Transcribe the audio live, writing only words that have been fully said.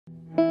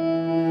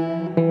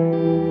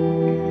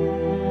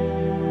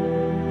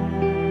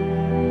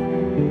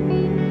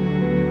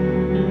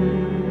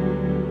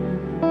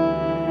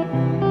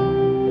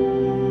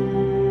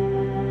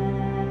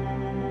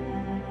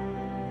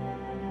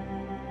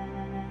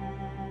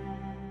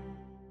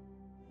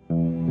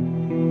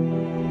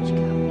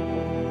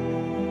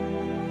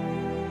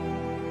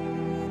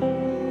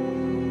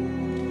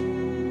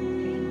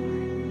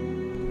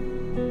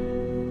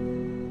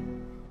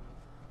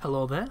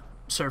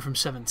Sorry from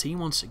 17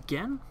 once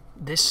again.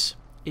 This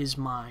is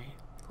my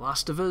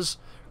Last of Us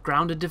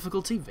grounded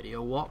difficulty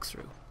video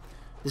walkthrough.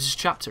 This is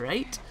chapter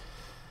 8,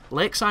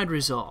 Lakeside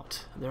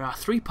Resort. There are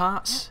 3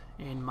 parts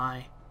in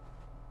my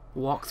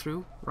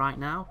walkthrough right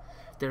now.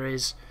 There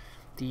is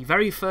the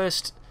very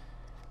first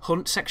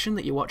hunt section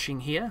that you're watching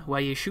here, where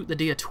you shoot the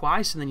deer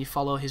twice and then you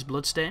follow his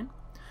bloodstain.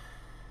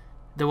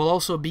 There will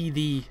also be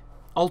the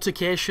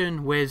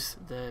altercation with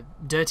the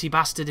dirty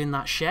bastard in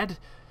that shed.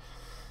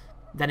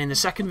 Then in the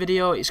second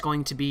video it's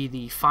going to be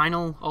the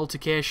final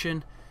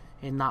altercation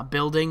in that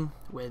building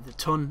with a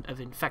ton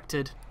of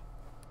infected.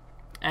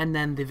 And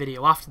then the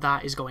video after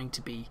that is going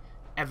to be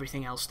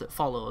everything else that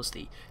follows,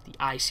 the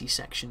icy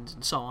sections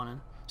and so on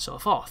and so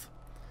forth.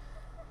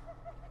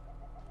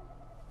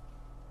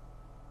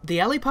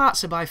 The Ellie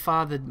parts are by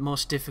far the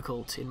most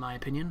difficult in my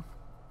opinion.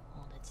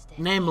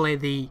 Namely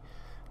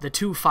the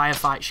 2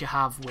 firefights you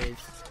have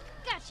with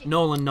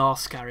Nolan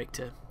North's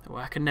character, who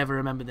I can never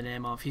remember the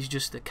name of. He's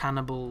just the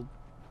cannibal,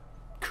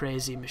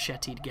 crazy,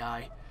 macheted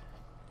guy.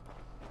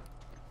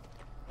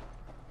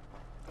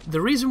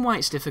 The reason why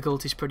it's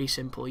difficult is pretty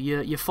simple.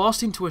 You're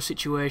forced into a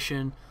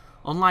situation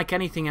unlike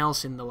anything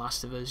else in The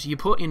Last of Us. You're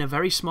put in a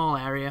very small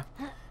area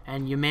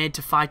and you're made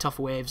to fight off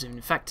waves of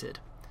infected.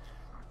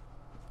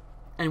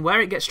 And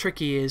where it gets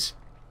tricky is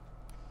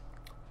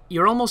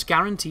you're almost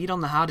guaranteed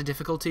on the harder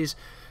difficulties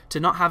to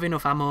not have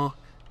enough ammo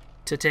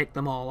to take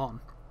them all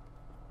on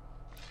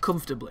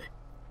comfortably.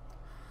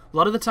 A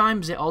lot of the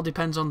times it all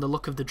depends on the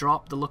luck of the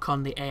drop, the luck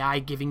on the AI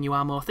giving you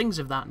ammo, things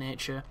of that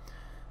nature.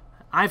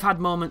 I've had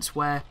moments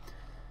where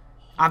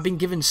I've been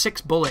given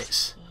 6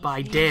 bullets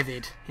by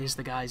David, is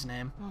the guy's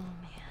name.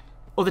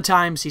 Other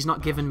times he's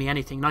not given me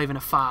anything, not even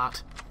a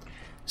fart.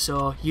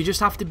 So you just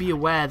have to be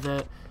aware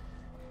that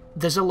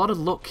there's a lot of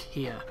luck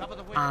here,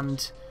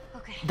 and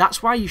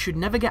that's why you should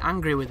never get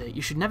angry with it.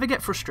 You should never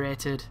get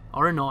frustrated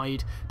or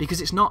annoyed,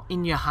 because it's not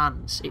in your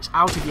hands, it's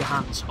out of your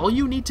hands. All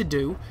you need to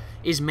do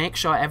is make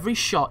sure every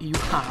shot you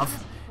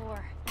have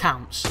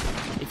counts.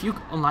 If you,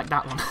 unlike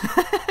that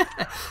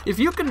one, if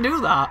you can do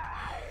that,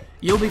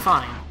 you'll be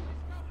fine.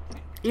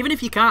 Even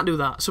if you can't do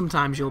that,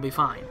 sometimes you'll be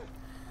fine.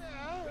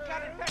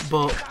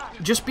 But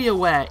just be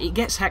aware, it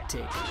gets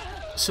hectic.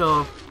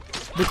 So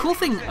the cool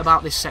thing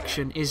about this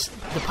section is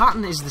the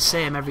pattern is the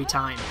same every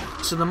time.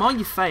 So the more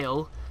you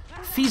fail,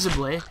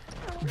 feasibly,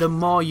 the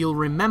more you'll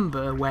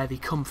remember where they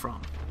come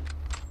from.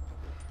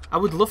 I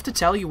would love to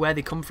tell you where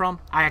they come from.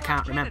 I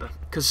can't remember,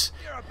 because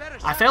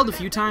I failed a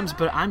few times,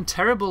 but I'm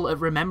terrible at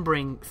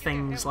remembering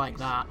things like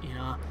that, you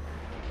know.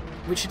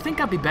 Which you'd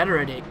think I'd be better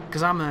at it,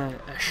 because I'm a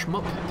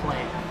shmup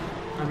player.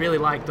 I really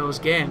like those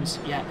games,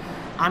 yet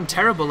I'm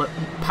terrible at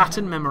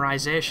pattern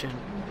memorization,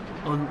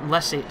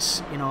 unless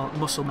it's, you know,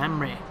 muscle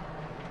memory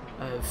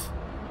of,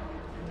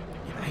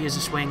 you know, here's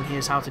a swing,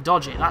 here's how to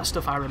dodge it. That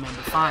stuff I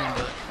remember fine,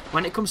 but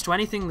when it comes to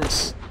anything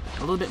that's a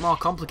little bit more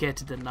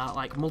complicated than that,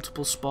 like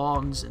multiple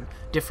spawns and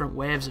different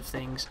waves of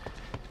things,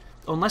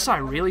 unless I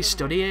really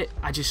study it,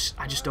 I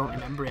just don't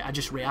remember it. I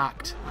just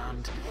react,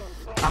 and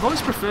I've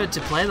always preferred to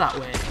play that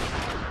way,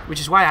 which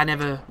is why I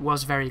never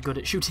was very good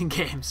at shooting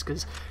games,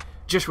 because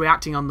just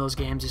reacting on those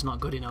games is not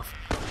good enough.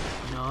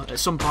 You know, at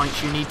some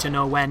points you need to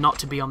know where not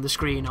to be on the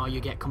screen, or you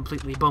get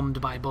completely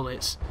bummed by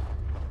bullets.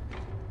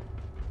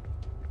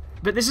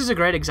 But this is a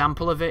great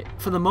example of it.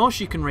 For the most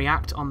you can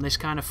react on this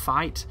kind of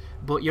fight,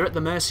 but you're at the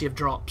mercy of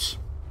drops.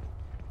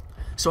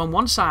 So on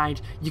one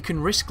side, you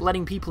can risk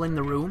letting people in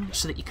the room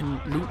so that you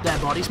can loot their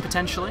bodies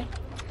potentially,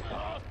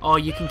 or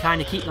you can kind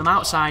of keep them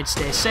outside,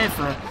 stay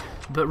safer,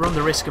 but run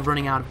the risk of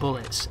running out of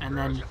bullets, and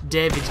then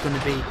David's going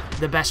to be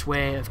the best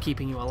way of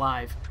keeping you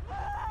alive.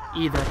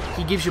 Either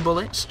he gives you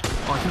bullets,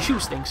 or he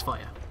shoots things for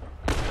you.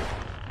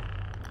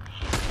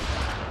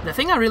 The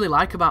thing I really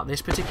like about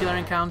this particular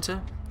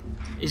encounter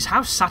is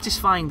how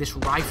satisfying this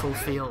rifle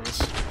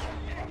feels.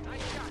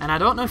 And I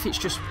don't know if it's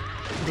just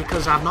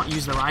because I've not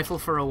used the rifle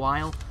for a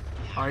while,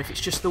 or if it's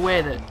just the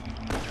way that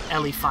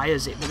Ellie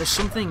fires it, but there's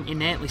something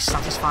innately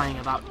satisfying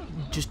about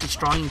just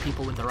destroying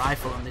people with the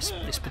rifle in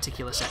this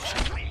particular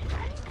section.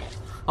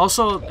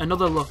 Also,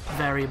 another luck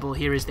variable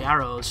here is the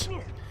arrows.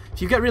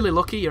 If you get really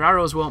lucky, your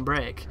arrows won't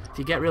break. If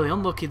you get really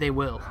unlucky, they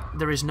will.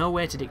 There is no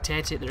way to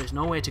dictate it, there is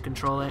no way to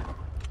control it.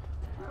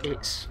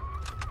 It's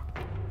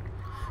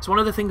one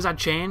of the things I'd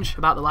change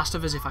about The Last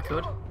of Us if I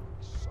could.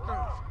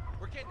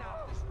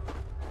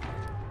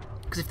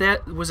 Because if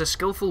there was a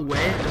skillful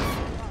way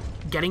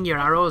of getting your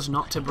arrows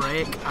not to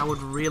break, I would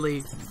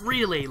really,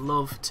 really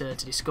love to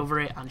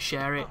discover it and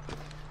share it.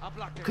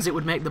 Because it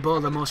would make the bow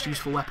the most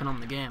useful weapon on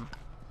the game.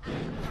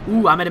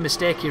 Ooh, I made a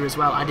mistake here as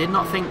well. I did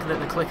not think that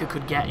the clicker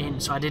could get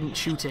in, so I didn't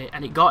shoot it,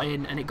 and it got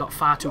in, and it got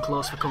far too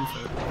close for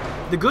comfort.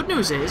 The good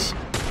news is,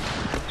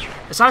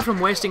 aside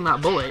from wasting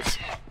that bullet,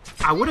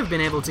 I would have been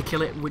able to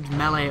kill it with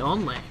melee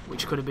only,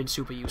 which could have been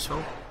super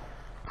useful.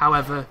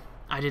 However,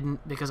 I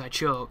didn't because I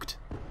choked.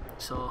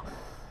 So,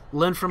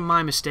 learn from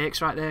my mistakes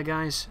right there,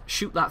 guys.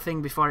 Shoot that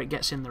thing before it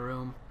gets in the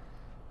room.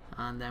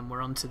 And then we're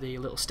on to the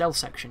little stealth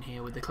section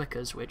here with the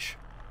clickers, which,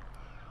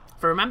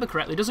 if I remember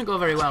correctly, doesn't go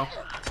very well.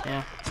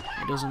 Yeah,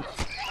 it doesn't.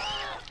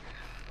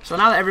 So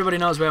now that everybody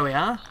knows where we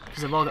are,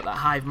 because they've all got that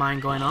hive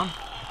mind going on.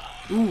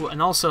 Ooh,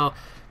 and also,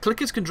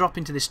 clickers can drop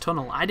into this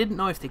tunnel. I didn't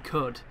know if they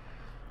could,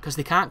 because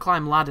they can't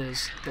climb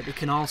ladders, but they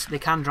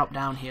can drop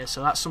down here,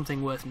 so that's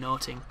something worth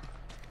noting.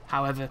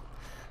 However,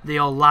 the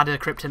old ladder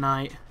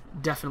kryptonite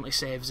definitely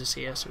saves us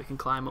here, so we can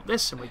climb up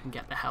this and we can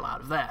get the hell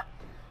out of there.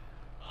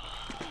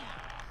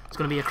 It's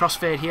going to be a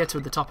crossfade here to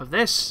the top of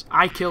this.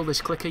 I kill this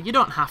clicker. You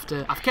don't have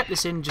to. I've kept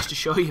this in just to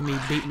show you me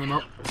beating him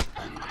up.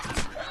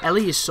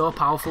 Ellie is so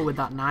powerful with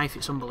that knife,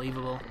 it's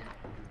unbelievable.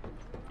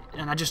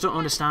 And I just don't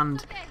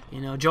understand,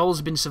 you know,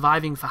 Joel's been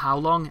surviving for how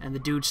long and the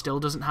dude still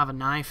doesn't have a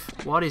knife?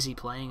 What is he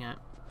playing at?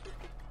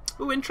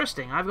 Oh,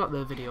 interesting, I've got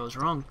the videos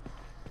wrong.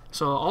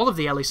 So all of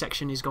the Ellie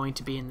section is going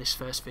to be in this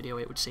first video,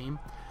 it would seem.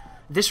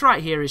 This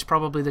right here is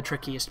probably the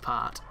trickiest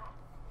part.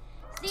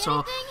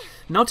 So,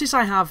 notice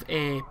I have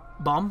a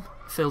bomb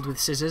filled with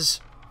scissors.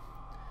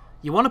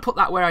 You want to put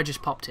that where I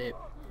just popped it.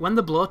 When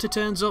the bloater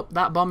turns up,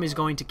 that bomb is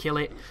going to kill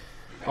it.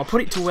 Or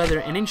put it to within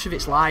an inch of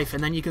its life,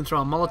 and then you can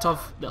throw a Molotov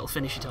that'll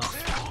finish it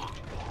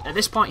off. At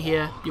this point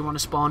here, you want to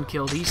spawn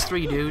kill these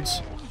 3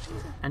 dudes,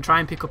 and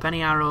try and pick up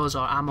any arrows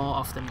or ammo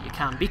off them that you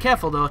can. Be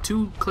careful though,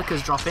 2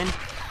 clickers drop in.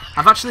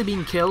 I've actually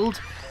been killed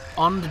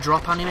on the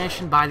drop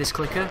animation by this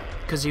clicker,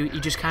 because he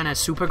just kind of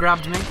super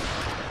grabbed me.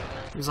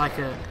 It was like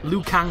a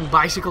Liu Kang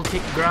bicycle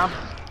kick grab.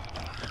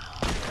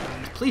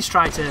 Please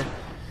try to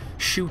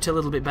shoot a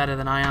little bit better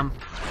than I am.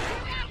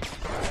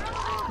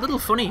 Little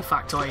funny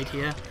factoid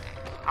here.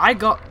 I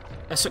got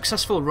a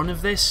successful run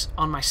of this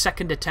on my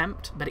 2nd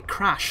attempt, but it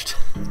crashed.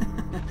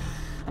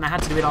 And I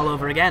had to do it all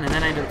over again, and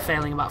then I ended up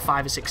failing about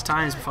 5 or 6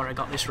 times before I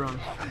got this run.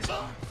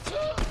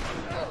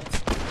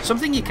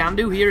 Something you can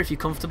do here if you're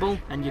comfortable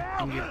and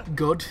you're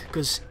good,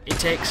 because it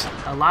takes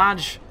a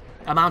large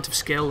amount of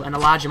skill and a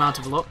large amount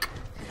of luck,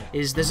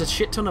 is there's a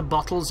shit ton of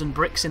bottles and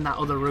bricks in that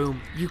other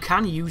room. You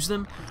can use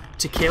them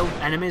to kill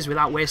enemies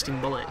without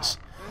wasting bullets.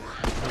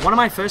 One of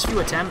my first few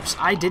attempts,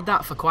 I did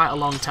that for quite a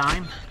long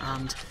time,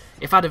 and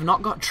if I'd have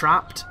not got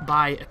trapped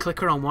by a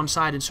clicker on one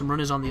side and some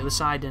runners on the other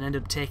side and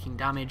ended up taking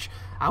damage,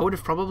 I would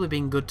have probably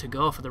been good to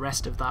go for the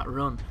rest of that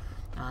run.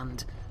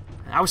 And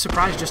I was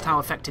surprised just how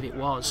effective it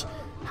was.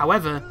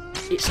 However,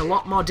 it's a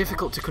lot more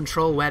difficult to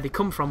control where they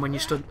come from when you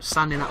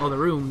stand in that other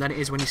room than it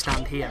is when you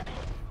stand here.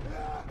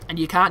 And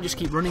you can't just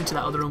keep running to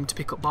that other room to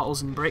pick up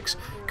bottles and bricks,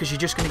 because you're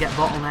just going to get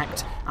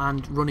bottlenecked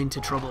and run into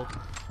trouble.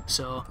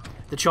 So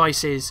the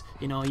choice is,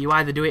 you know, you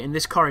either do it in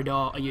this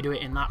corridor or you do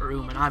it in that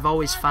room, and I've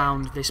always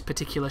found this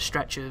particular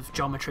stretch of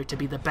geometry to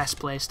be the best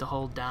place to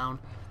hold down.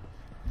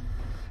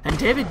 And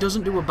David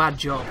doesn't do a bad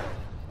job.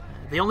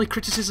 The only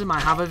criticism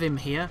I have of him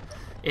here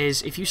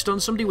is if you stun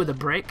somebody with a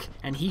brick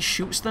and he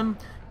shoots them,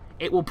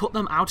 it will put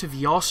them out of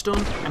your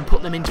stun and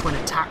put them into an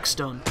attack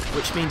stun,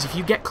 which means if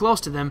you get close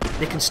to them,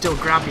 they can still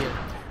grab you.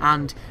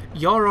 And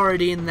you're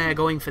already in there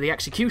going for the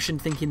execution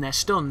thinking they're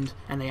stunned,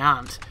 and they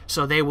aren't,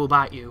 so they will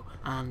bite you.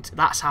 And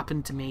that's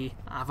happened to me.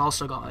 I've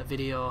also got a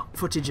video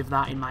footage of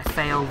that in my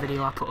fail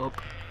video I put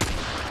up.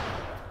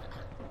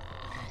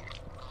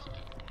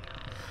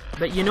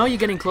 But you know you're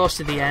getting close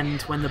to the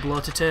end when the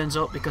bloater turns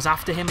up, because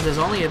after him there's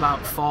only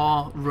about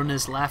 4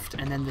 runners left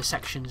and then the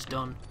section's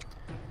done.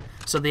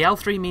 So the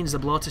L3 means the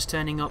bloater's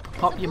turning up.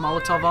 Pop your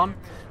Molotov on,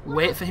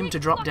 wait for him to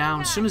drop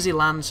down. As soon as he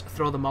lands,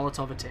 throw the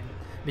Molotov at him.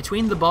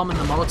 Between the bomb and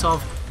the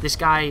Molotov, this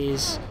guy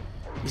is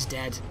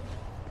dead.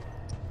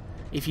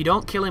 If you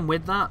don't kill him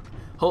with that,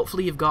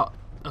 hopefully you've got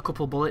a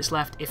couple bullets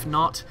left. If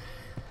not,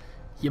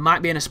 you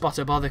might be in a spot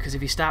of bother, because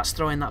if he starts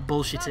throwing that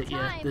bullshit at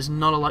you, there's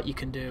not a lot you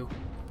can do.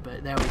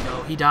 But there we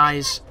go, he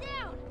dies.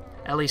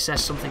 Ellie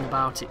says something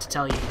about it to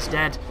tell you he's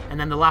dead, and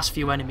then the last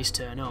few enemies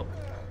turn up.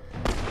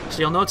 So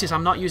you'll notice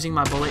I'm not using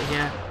my bullet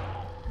here.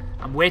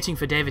 I'm waiting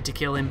for David to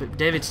kill him, but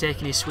David's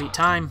taking his sweet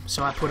time,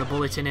 so I put a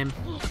bullet in him,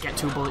 get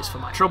 2 bullets for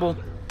my trouble.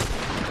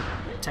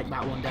 Take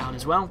that one down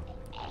as well.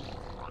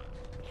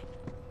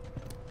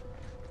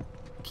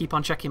 Keep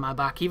on checking my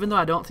back, even though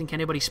I don't think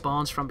anybody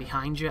spawns from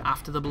behind you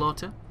after the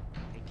bloater.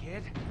 Hey,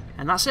 kid.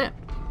 And that's it.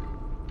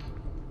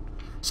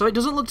 So it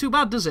doesn't look too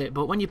bad, does it?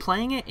 But when you're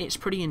playing it, it's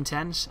pretty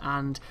intense,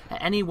 and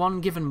at any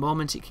one given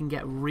moment it can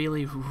get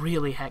really,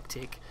 really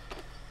hectic.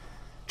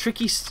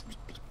 Tricky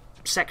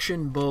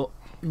section, but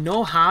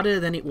no harder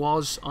than it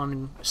was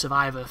on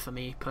Survivor for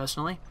me,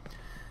 personally.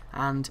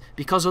 And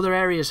because other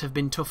areas have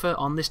been tougher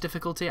on this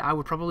difficulty, I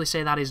would probably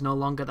say that is no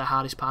longer the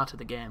hardest part of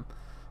the game.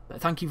 But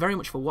thank you very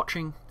much for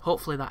watching,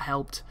 hopefully that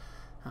helped,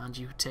 and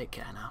you take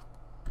care now.